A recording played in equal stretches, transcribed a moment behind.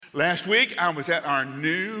Last week, I was at our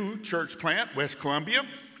new church plant, West Columbia.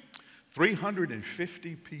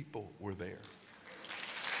 350 people were there.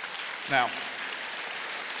 Now,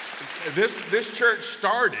 this church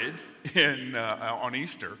started on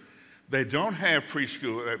Easter. They don't have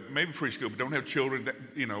preschool, maybe preschool, but don't have children.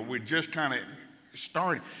 We just kind of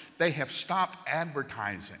started. They have stopped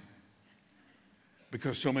advertising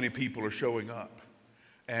because so many people are showing up.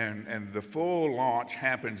 And the full launch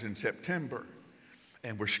happens in September.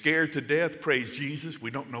 And we're scared to death, praise Jesus. We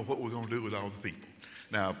don't know what we're going to do with all the people.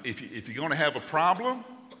 Now, if you're going to have a problem,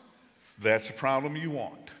 that's the problem you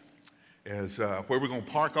want. As where we're going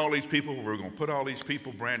to park all these people, where we're going to put all these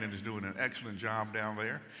people. Brandon is doing an excellent job down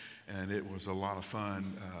there. And it was a lot of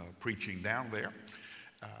fun preaching down there.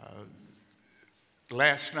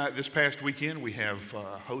 Last night, this past weekend, we have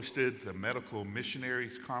hosted the Medical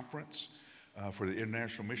Missionaries Conference for the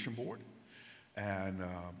International Mission Board. And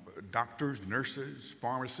doctors, nurses,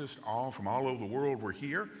 pharmacists, all from all over the world were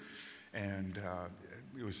here. And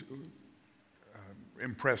it was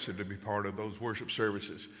impressive to be part of those worship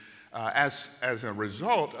services. As a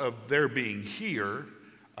result of their being here,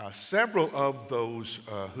 several of those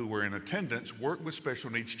who were in attendance worked with special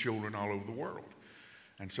needs children all over the world.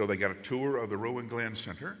 And so they got a tour of the Rowan Glenn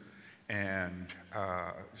Center and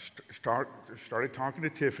started talking to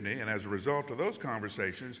Tiffany. And as a result of those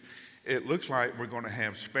conversations, it looks like we're going to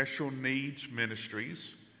have special needs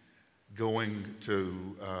ministries going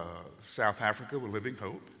to South Africa with Living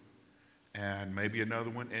Hope and maybe another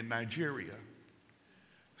one in Nigeria.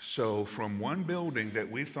 So from one building that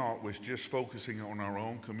we thought was just focusing on our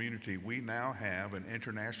own community, we now have an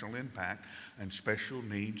international impact and special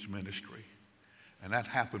needs ministry. And that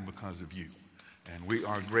happened because of you. And we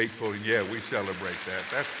are grateful, and we celebrate that.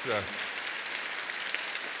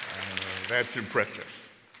 That's impressive.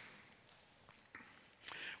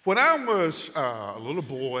 When I was a little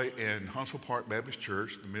boy in Huntsville Park Baptist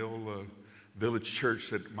Church, the Mill Village church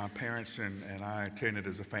that my parents and I attended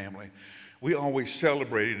as a family, we always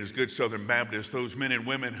celebrated as good Southern Baptists those men and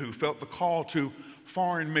women who felt the call to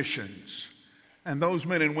foreign missions, and those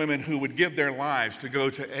men and women who would give their lives to go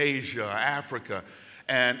to Asia, Africa,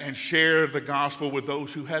 and share the gospel with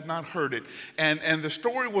those who had not heard it. And the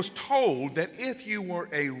story was told that if you were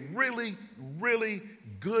a really, really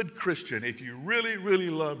good Christian, if you really, really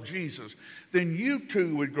loved Jesus, then you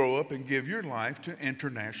too would grow up and give your life to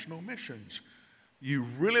international missions. You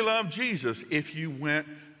really loved Jesus if you went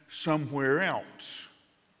somewhere else.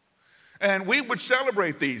 And we would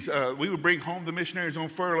celebrate these. We would bring home the missionaries on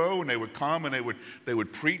furlough, and they would come and they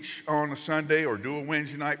would preach on a Sunday or do a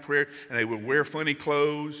Wednesday night prayer, and they would wear funny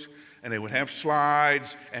clothes, and they would have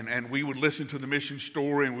slides, and we would listen to the mission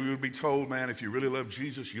story, and we would be told, man, if you really love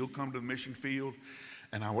Jesus, you'll come to the mission field.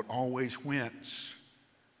 And I would always wince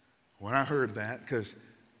when I heard that because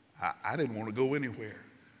I didn't want to go anywhere.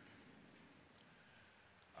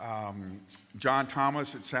 John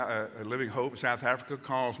Thomas at Living Hope in South Africa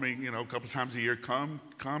calls me, a couple of times a year, come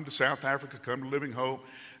to South Africa, come to Living Hope.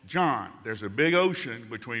 John, there's a big ocean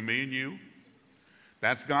between me and you.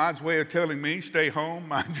 That's God's way of telling me, stay home,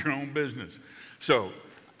 mind your own business. So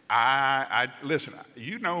I listen,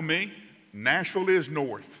 you know me, Nashville is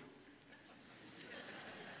north.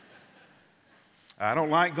 I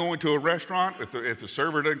don't like going to a restaurant if the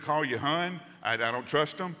server doesn't call you hun. I don't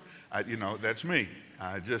trust them. That's me.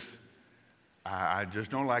 I just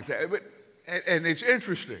don't like that. And it's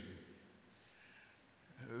interesting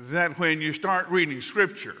that when you start reading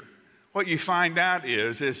Scripture, what you find out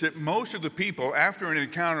is that most of the people, after an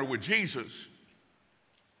encounter with Jesus,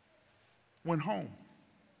 went home.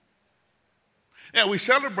 Now, we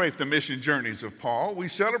celebrate the mission journeys of Paul. We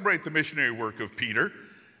celebrate the missionary work of Peter.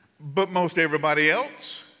 But most everybody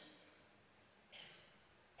else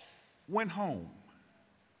went home.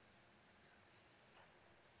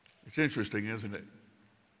 It's interesting, isn't it?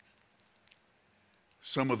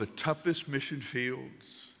 Some of the toughest mission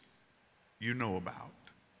fields you know about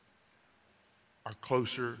are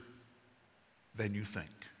closer than you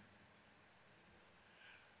think.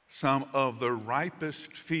 Some of the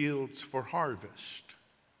ripest fields for harvest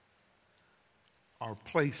are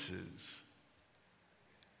places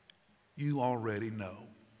you already know.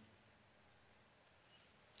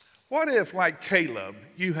 What if, like Caleb,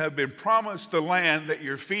 you have been promised the land that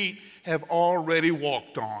your feet have already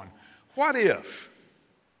walked on? What if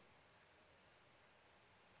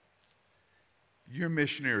your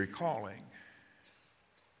missionary calling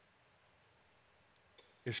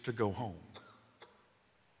is to go home?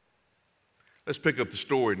 Let's pick up the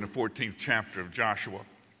story in the 14th chapter of Joshua.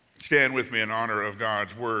 Stand with me in honor of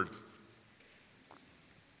God's word.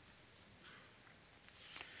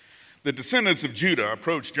 The descendants of Judah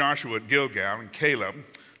approached Joshua at Gilgal, and Caleb,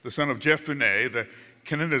 the son of Jephunneh, the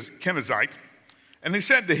Kenizzite, and they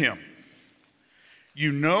said to him,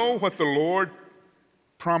 "You know what the Lord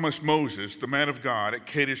promised Moses, the man of God, at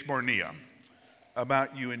Kadesh Barnea,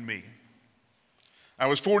 about you and me. I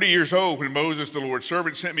was 40 years old when Moses, the Lord's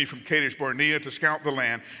servant, sent me from Kadesh Barnea to scout the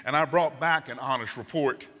land, and I brought back an honest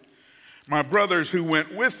report. My brothers who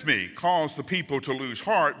went with me caused the people to lose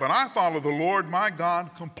heart, but I followed the Lord my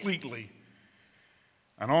God completely.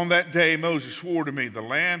 And on that day Moses swore to me, the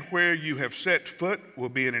land where you have set foot will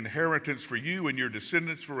be an inheritance for you and your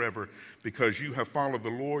descendants forever, because you have followed the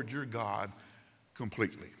Lord your God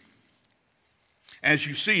completely. As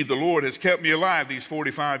you see, the Lord has kept me alive these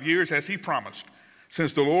 45 years as he promised,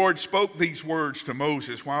 since the Lord spoke these words to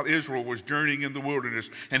Moses while Israel was journeying in the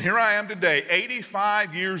wilderness. And here I am today,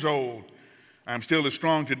 85 years old. I'm still as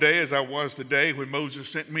strong today as I was the day when Moses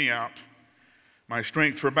sent me out. My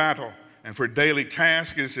strength for battle and for daily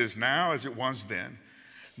tasks is as now as it was then.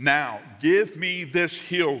 Now, give me this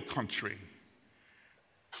hill country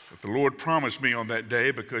that the Lord promised me on that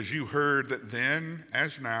day, because you heard that then,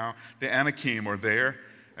 as now, the Anakim are there,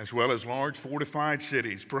 as well as large fortified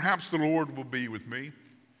cities. Perhaps the Lord will be with me,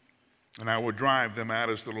 and I will drive them out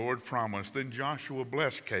as the Lord promised." Then Joshua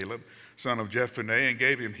blessed Caleb, son of Jephunneh, and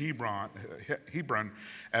gave him Hebron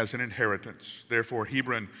as an inheritance. Therefore,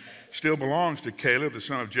 Hebron still belongs to Caleb, the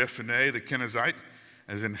son of Jephunneh, the Kenizzite,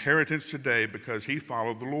 as inheritance today, because he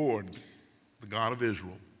followed the Lord, the God of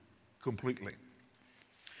Israel, completely.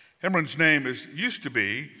 Hebron's name used to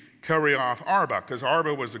be Kiriath Arba, because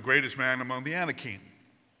Arba was the greatest man among the Anakim.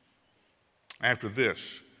 After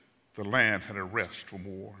this, the land had a rest from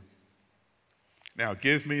war. Now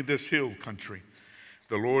give me this hill country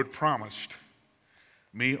the Lord promised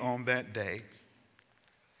me on that day.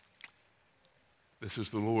 This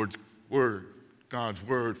is the Lord's word, God's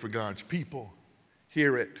word for God's people.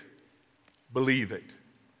 Hear it, believe it,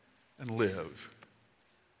 and live.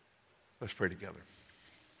 Let's pray together.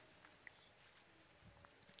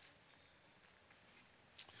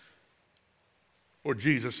 Lord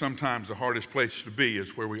Jesus, sometimes the hardest place to be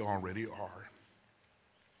is where we already are.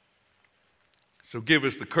 So give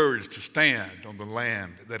us the courage to stand on the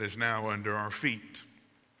land that is now under our feet,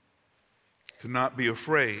 to not be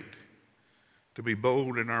afraid, to be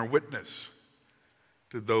bold in our witness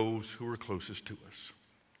to those who are closest to us.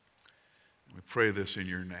 And we pray this in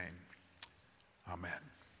your name. Amen.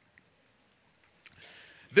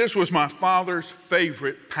 This was my father's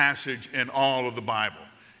favorite passage in all of the Bible.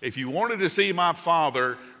 If you wanted to see my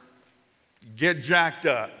father get jacked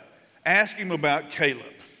up, ask him about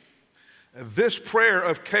Caleb. This prayer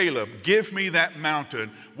of Caleb, "Give me that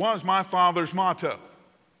mountain," was my father's motto.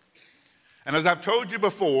 And as I've told you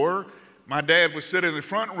before, my dad would sit in the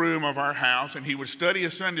front room of our house and he would study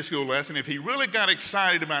a Sunday school lesson. If he really got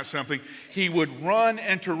excited about something, he would run,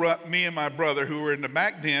 interrupt me and my brother, who were in the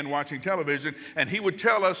back den watching television, and he would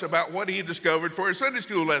tell us about what he had discovered for a Sunday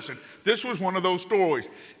school lesson. This was one of those stories.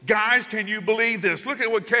 "Guys, can you believe this? Look at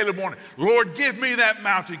what Caleb wanted. Lord, give me that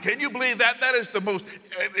mountain. Can you believe that? That is the most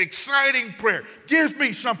exciting prayer. Give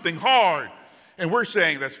me something hard." And we're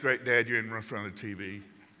saying, "That's great, Dad. You're in front of the TV."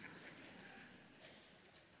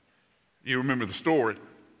 You remember the story.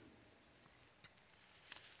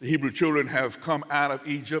 The Hebrew children have come out of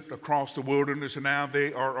Egypt across the wilderness, and now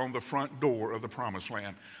they are on the front door of the promised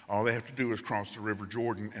land. All they have to do is cross the river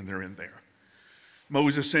Jordan, and they're in there.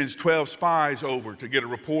 Moses sends 12 spies over to get a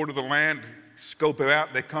report of the land, scope it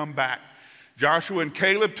out. They come back. Joshua and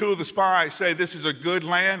Caleb, 2 of the spies, say, "This is a good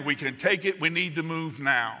land. We can take it. We need to move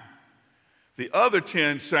now." The other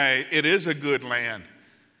 10 say, "It is a good land,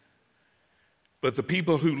 but the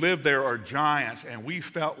people who live there are giants, and we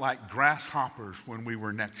felt like grasshoppers when we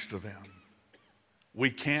were next to them. We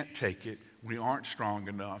can't take it. We aren't strong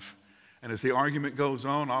enough." And as the argument goes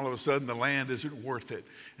on, all of a sudden the land isn't worth it.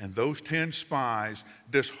 And those 10 spies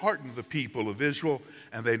disheartened the people of Israel,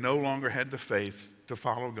 and they no longer had the faith to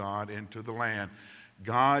follow God into the land.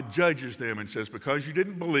 God judges them and says, "Because you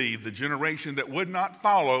didn't believe, the generation that would not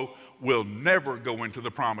follow will never go into the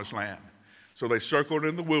promised land." So they circled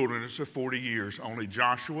in the wilderness for 40 years. Only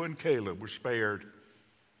Joshua and Caleb were spared.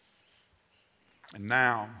 And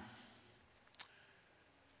now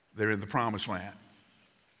they're in the promised land.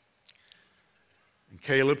 And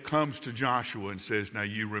Caleb comes to Joshua and says, "Now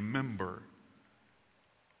you remember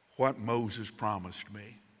what Moses promised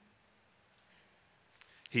me.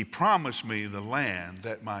 He promised me the land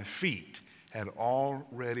that my feet had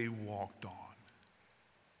already walked on.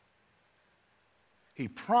 He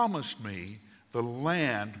promised me the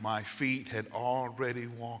land my feet had already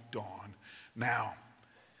walked on. Now,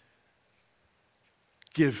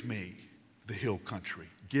 give me the hill country.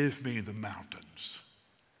 Give me the mountains.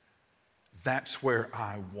 That's where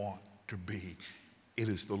I want to be. It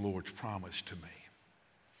is the Lord's promise to me.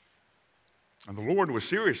 And the Lord was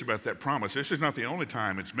serious about that promise. This is not the only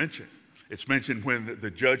time it's mentioned. It's mentioned when the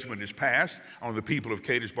judgment is passed on the people of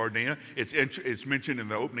Kadesh Barnea. It's mentioned in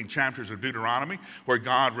the opening chapters of Deuteronomy, where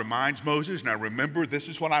God reminds Moses, now remember, this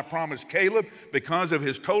is what I promised Caleb. Because of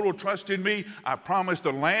his total trust in me, I promised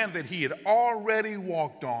the land that he had already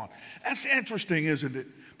walked on. That's interesting, isn't it?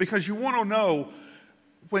 Because you want to know,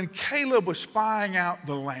 when Caleb was spying out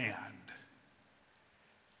the land,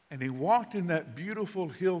 and he walked in that beautiful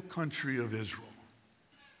hill country of Israel,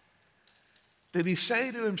 did he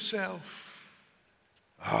say to himself,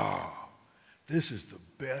 oh, this is the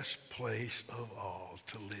best place of all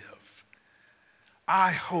to live.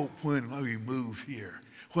 I hope when we move here,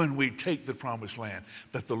 when we take the promised land,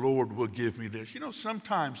 that the Lord will give me this. You know,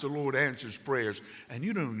 sometimes the Lord answers prayers and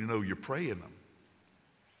you don't even know you're praying them.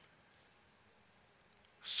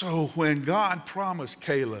 So when God promised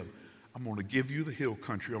Caleb, I'm going to give you the hill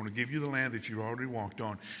country, I'm going to give you the land that you already walked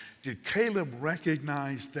on, did Caleb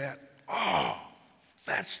recognize that? Oh,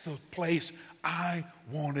 that's the place I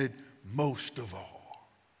wanted most of all.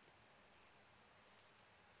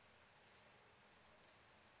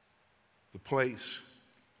 The place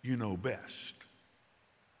you know best.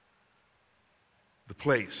 The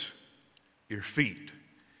place your feet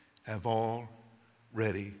have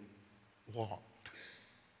already walked.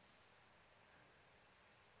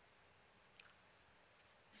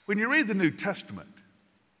 When you read the New Testament,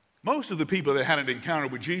 most of the people that had an encounter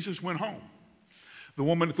with Jesus went home. The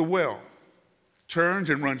woman at the well turns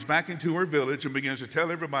and runs back into her village and begins to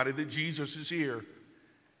tell everybody that Jesus is here.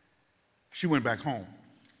 She went back home.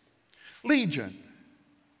 Legion,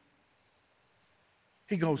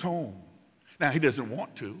 he goes home. Now, he doesn't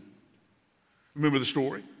want to. Remember the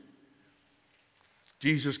story?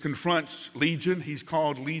 Jesus confronts Legion. He's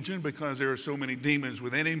called Legion because there are so many demons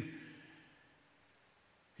within him.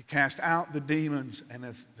 He cast out the demons, and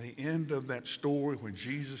at the end of that story, when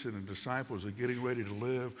Jesus and the disciples are getting ready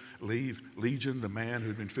to leave, Legion, the man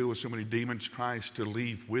who'd been filled with so many demons, tries to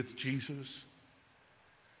leave with Jesus.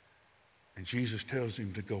 And Jesus tells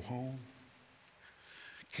him to go home.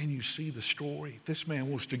 Can you see the story? This man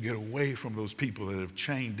wants to get away from those people that have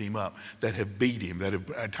chained him up, that have beat him, that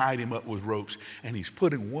have tied him up with ropes. And he's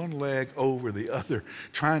putting one leg over the other,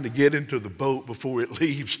 trying to get into the boat before it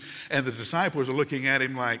leaves. And the disciples are looking at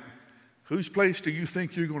him like, whose place do you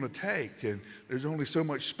think you're going to take? And there's only so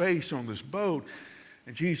much space on this boat.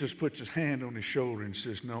 And Jesus puts his hand on his shoulder and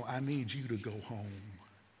says, no, I need you to go home.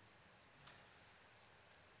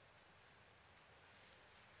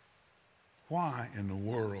 Why in the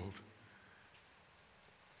world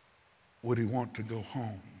would he want to go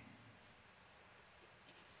home?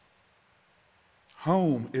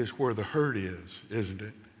 Home is where the hurt is, isn't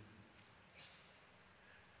it?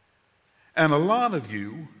 And a lot of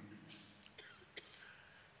you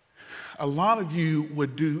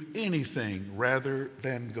would do anything rather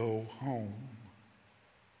than go home.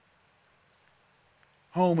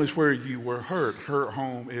 Home is where you were hurt.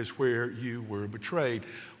 Home is where you were betrayed.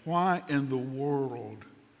 Why in the world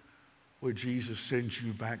would Jesus send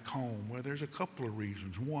you back home? Well, there's a couple of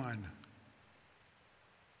reasons. One,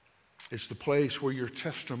 it's the place where your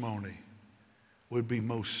testimony would be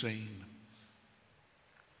most seen.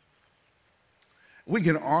 We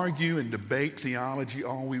can argue and debate theology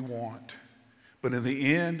all we want, but in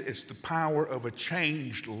the end, it's the power of a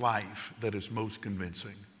changed life that is most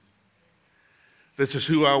convincing. This is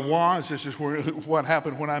who I was. This is what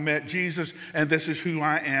happened when I met Jesus, and this is who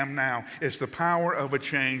I am now. It's the power of a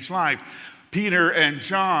changed life. Peter and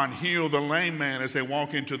John heal the lame man as they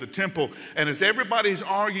walk into the temple, and as everybody's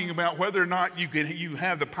arguing about whether or not you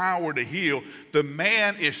have the power to heal, the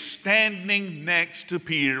man is standing next to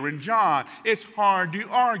Peter and John. It's hard to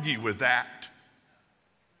argue with that.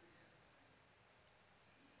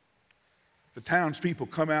 The townspeople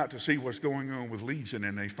come out to see what's going on with Legion,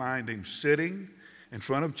 and they find him sitting in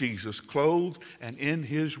front of Jesus, clothed and in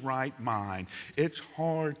his right mind. It's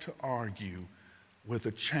hard to argue with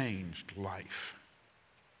a changed life.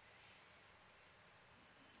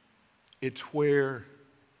 It's where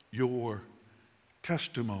your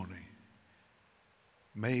testimony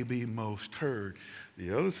may be most heard.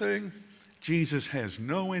 The other thing, Jesus has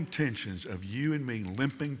no intentions of you and me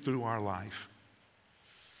limping through our life.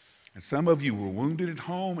 And some of you were wounded at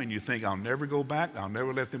home and you think, I'll never go back, I'll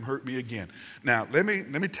never let them hurt me again. Now, let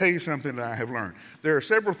me tell you something that I have learned. There are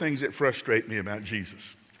several things that frustrate me about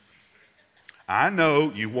Jesus. I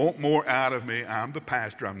know you want more out of me. I'm the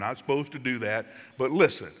pastor. I'm not supposed to do that. But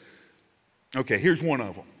listen, Okay, here's one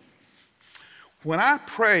of them. When I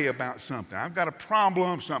pray about something, I've got a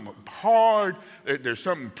problem, something hard, there's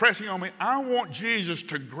something pressing on me, I want Jesus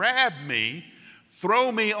to grab me,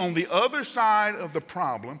 throw me on the other side of the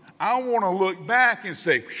problem. I want to look back and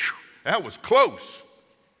say, "Phew, that was close."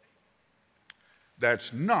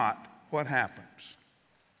 That's not what happens.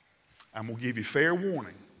 I'm going to give you fair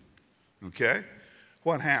warning, okay?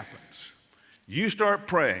 What happens? You start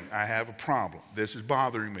praying, "I have a problem. This is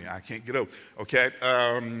bothering me. I can't get over." Okay?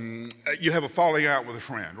 You have a falling out with a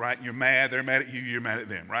friend, right? You're mad. They're mad at you. You're mad at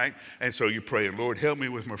them, right? And so you pray, "Lord, help me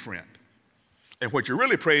with my friend." And what you're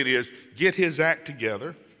really praying is, get his act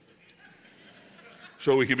together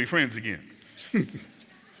so we can be friends again.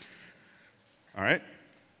 All right?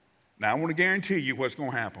 Now, I want to guarantee you what's going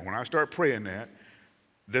to happen. When I start praying that,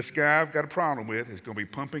 this guy I've got a problem with is going to be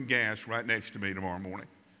pumping gas right next to me tomorrow morning.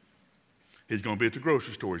 He's going to be at the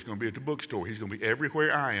grocery store. He's going to be at the bookstore. He's going to be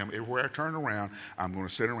everywhere I am. Everywhere I turn around, I'm going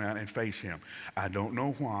to sit around and face him. I don't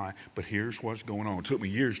know why, but here's what's going on. It took me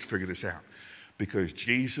years to figure this out. Because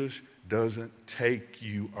Jesus doesn't take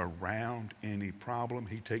you around any problem.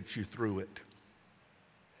 He takes you through it.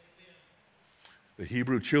 The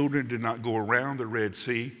Hebrew children did not go around the Red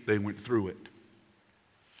Sea. They went through it.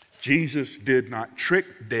 Jesus did not trick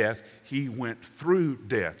death. He went through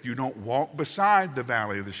death. You don't walk beside the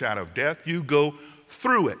valley of the shadow of death. You go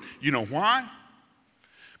through it. You know why?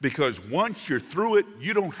 Because once you're through it,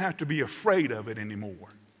 you don't have to be afraid of it anymore.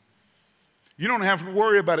 You don't have to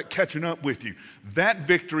worry about it catching up with you. That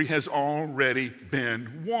victory has already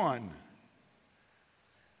been won.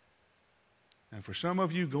 And for some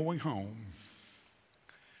of you, going home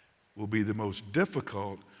will be the most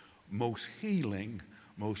difficult, most healing,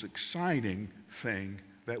 most exciting thing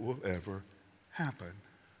that will ever happen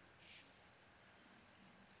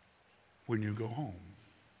when you go home.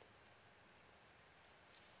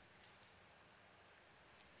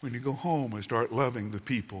 When you go home and start loving the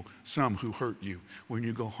people, some who hurt you. When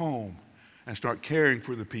you go home and start caring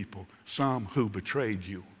for the people, some who betrayed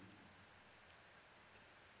you.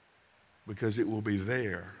 Because it will be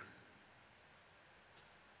there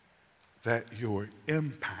that your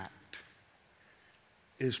impact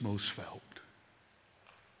is most felt.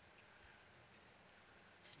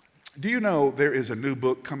 Do you know there is a new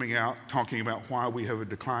book coming out talking about why we have a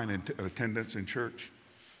decline in attendance in church?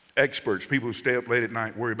 Experts, people who stay up late at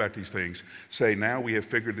night, worry about these things, say now we have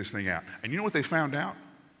figured this thing out. And you know what they found out?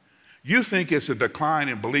 You think it's a decline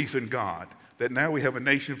in belief in God, that now we have a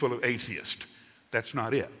nation full of atheists. That's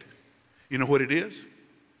not it. You know what it is?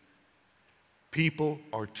 People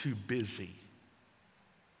are too busy.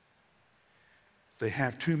 They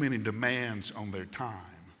have too many demands on their time.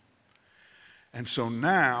 And so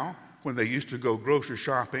now, when they used to go grocery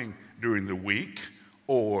shopping during the week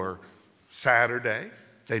or Saturday,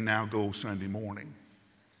 they now go Sunday morning.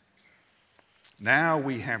 Now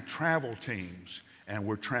we have travel teams, and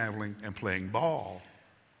we're traveling and playing ball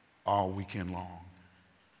all weekend long.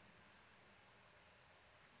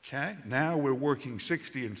 Okay? Now we're working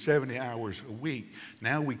 60 and 70 hours a week.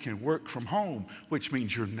 Now we can work from home, which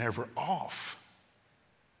means you're never off.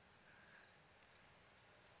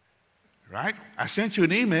 Right? I sent you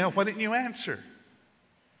an email. Why didn't you answer?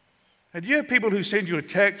 Had you had people who send you a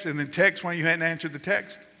text and then text when you hadn't answered the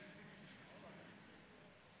text?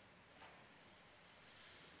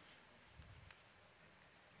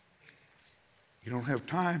 You don't have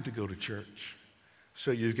time to go to church.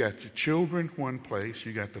 So you've got your children one place,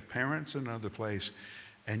 you got the parents another place,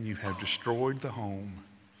 and you have destroyed the home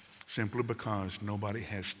simply because nobody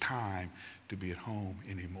has time to be at home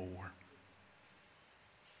anymore.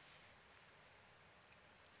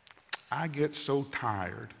 I get so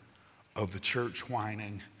tired of the church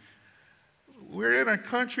whining. We're in a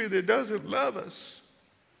country that doesn't love us.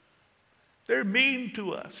 They're mean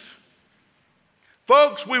to us.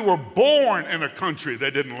 Folks, we were born in a country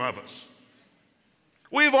that didn't love us.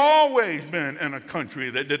 We've always been in a country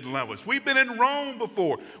that didn't love us. We've been in Rome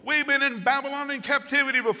before. We've been in Babylon in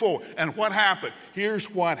captivity before. And what happened?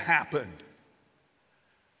 Here's what happened.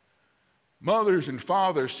 Mothers and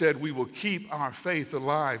fathers said, we will keep our faith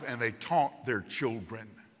alive, and they taught their children.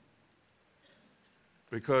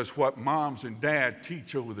 Because what moms and dad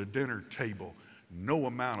teach over the dinner table, no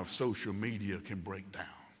amount of social media can break down.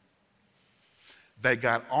 They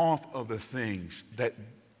got off of the things that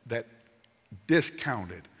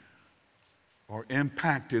discounted or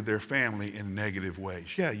impacted their family in negative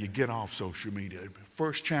ways. Yeah, you get off social media.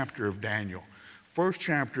 First chapter of Daniel.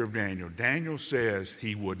 Daniel says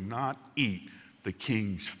he would not eat the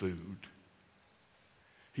king's food.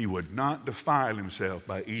 He would not defile himself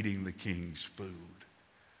by eating the king's food.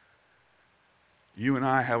 You and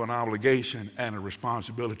I have an obligation and a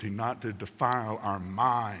responsibility not to defile our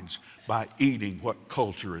minds by eating what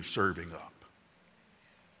culture is serving up.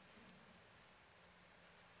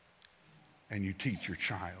 And you teach your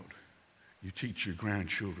child, you teach your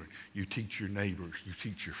grandchildren, you teach your neighbors, you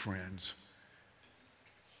teach your friends.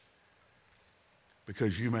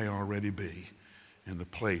 Because you may already be in the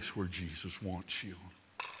place where Jesus wants you.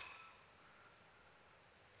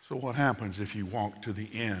 So what happens if you walk to the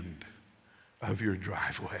end of your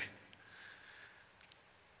driveway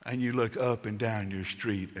and you look up and down your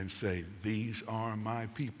street and say, these are my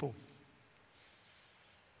people.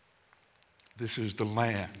 This is the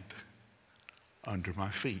land under my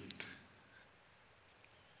feet.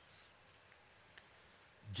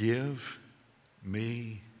 Give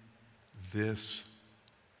me this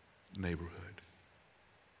neighborhood.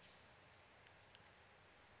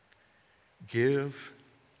 Give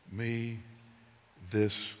me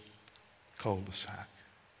this cul-de-sac.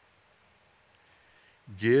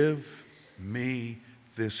 Give me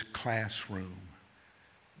this classroom,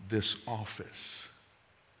 this office,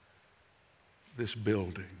 this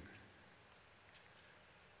building,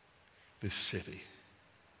 this city.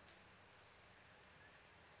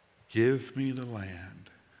 Give me the land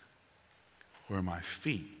where my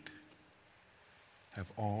feet have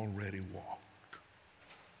already walked.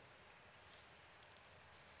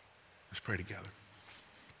 Let's pray together.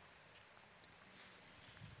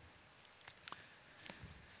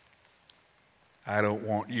 I don't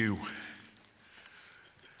want you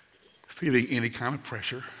feeling any kind of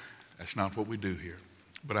pressure. That's not what we do here.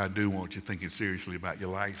 But I do want you thinking seriously about your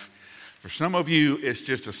life. For some of you, it's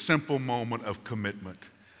just a simple moment of commitment.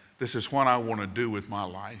 This is what I want to do with my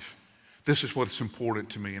life. This is what's important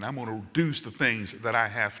to me, and I'm going to reduce the things that I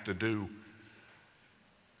have to do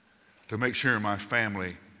to make sure my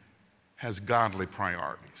family has godly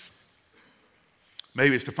priorities.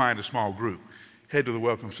 Maybe it's to find a small group. Head to the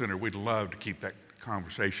Welcome Center. We'd love to keep that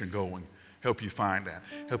conversation going, help you find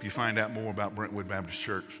out more about Brentwood Baptist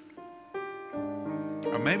Church.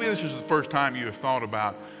 Or maybe this is the first time you have thought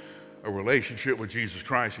about a relationship with Jesus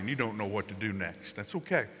Christ and you don't know what to do next. That's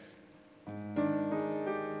okay.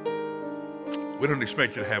 We don't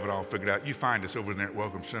expect you to have it all figured out. You find us over there at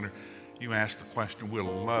Welcome Center. You ask the question. We'll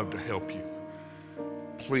love to help you.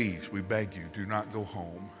 Please, we beg you, do not go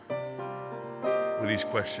home with these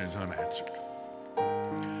questions unanswered.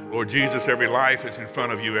 Lord Jesus, every life is in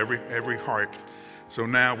front of you, every heart. So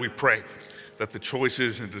now we pray that the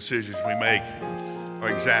choices and decisions we make are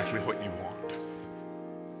exactly what you want.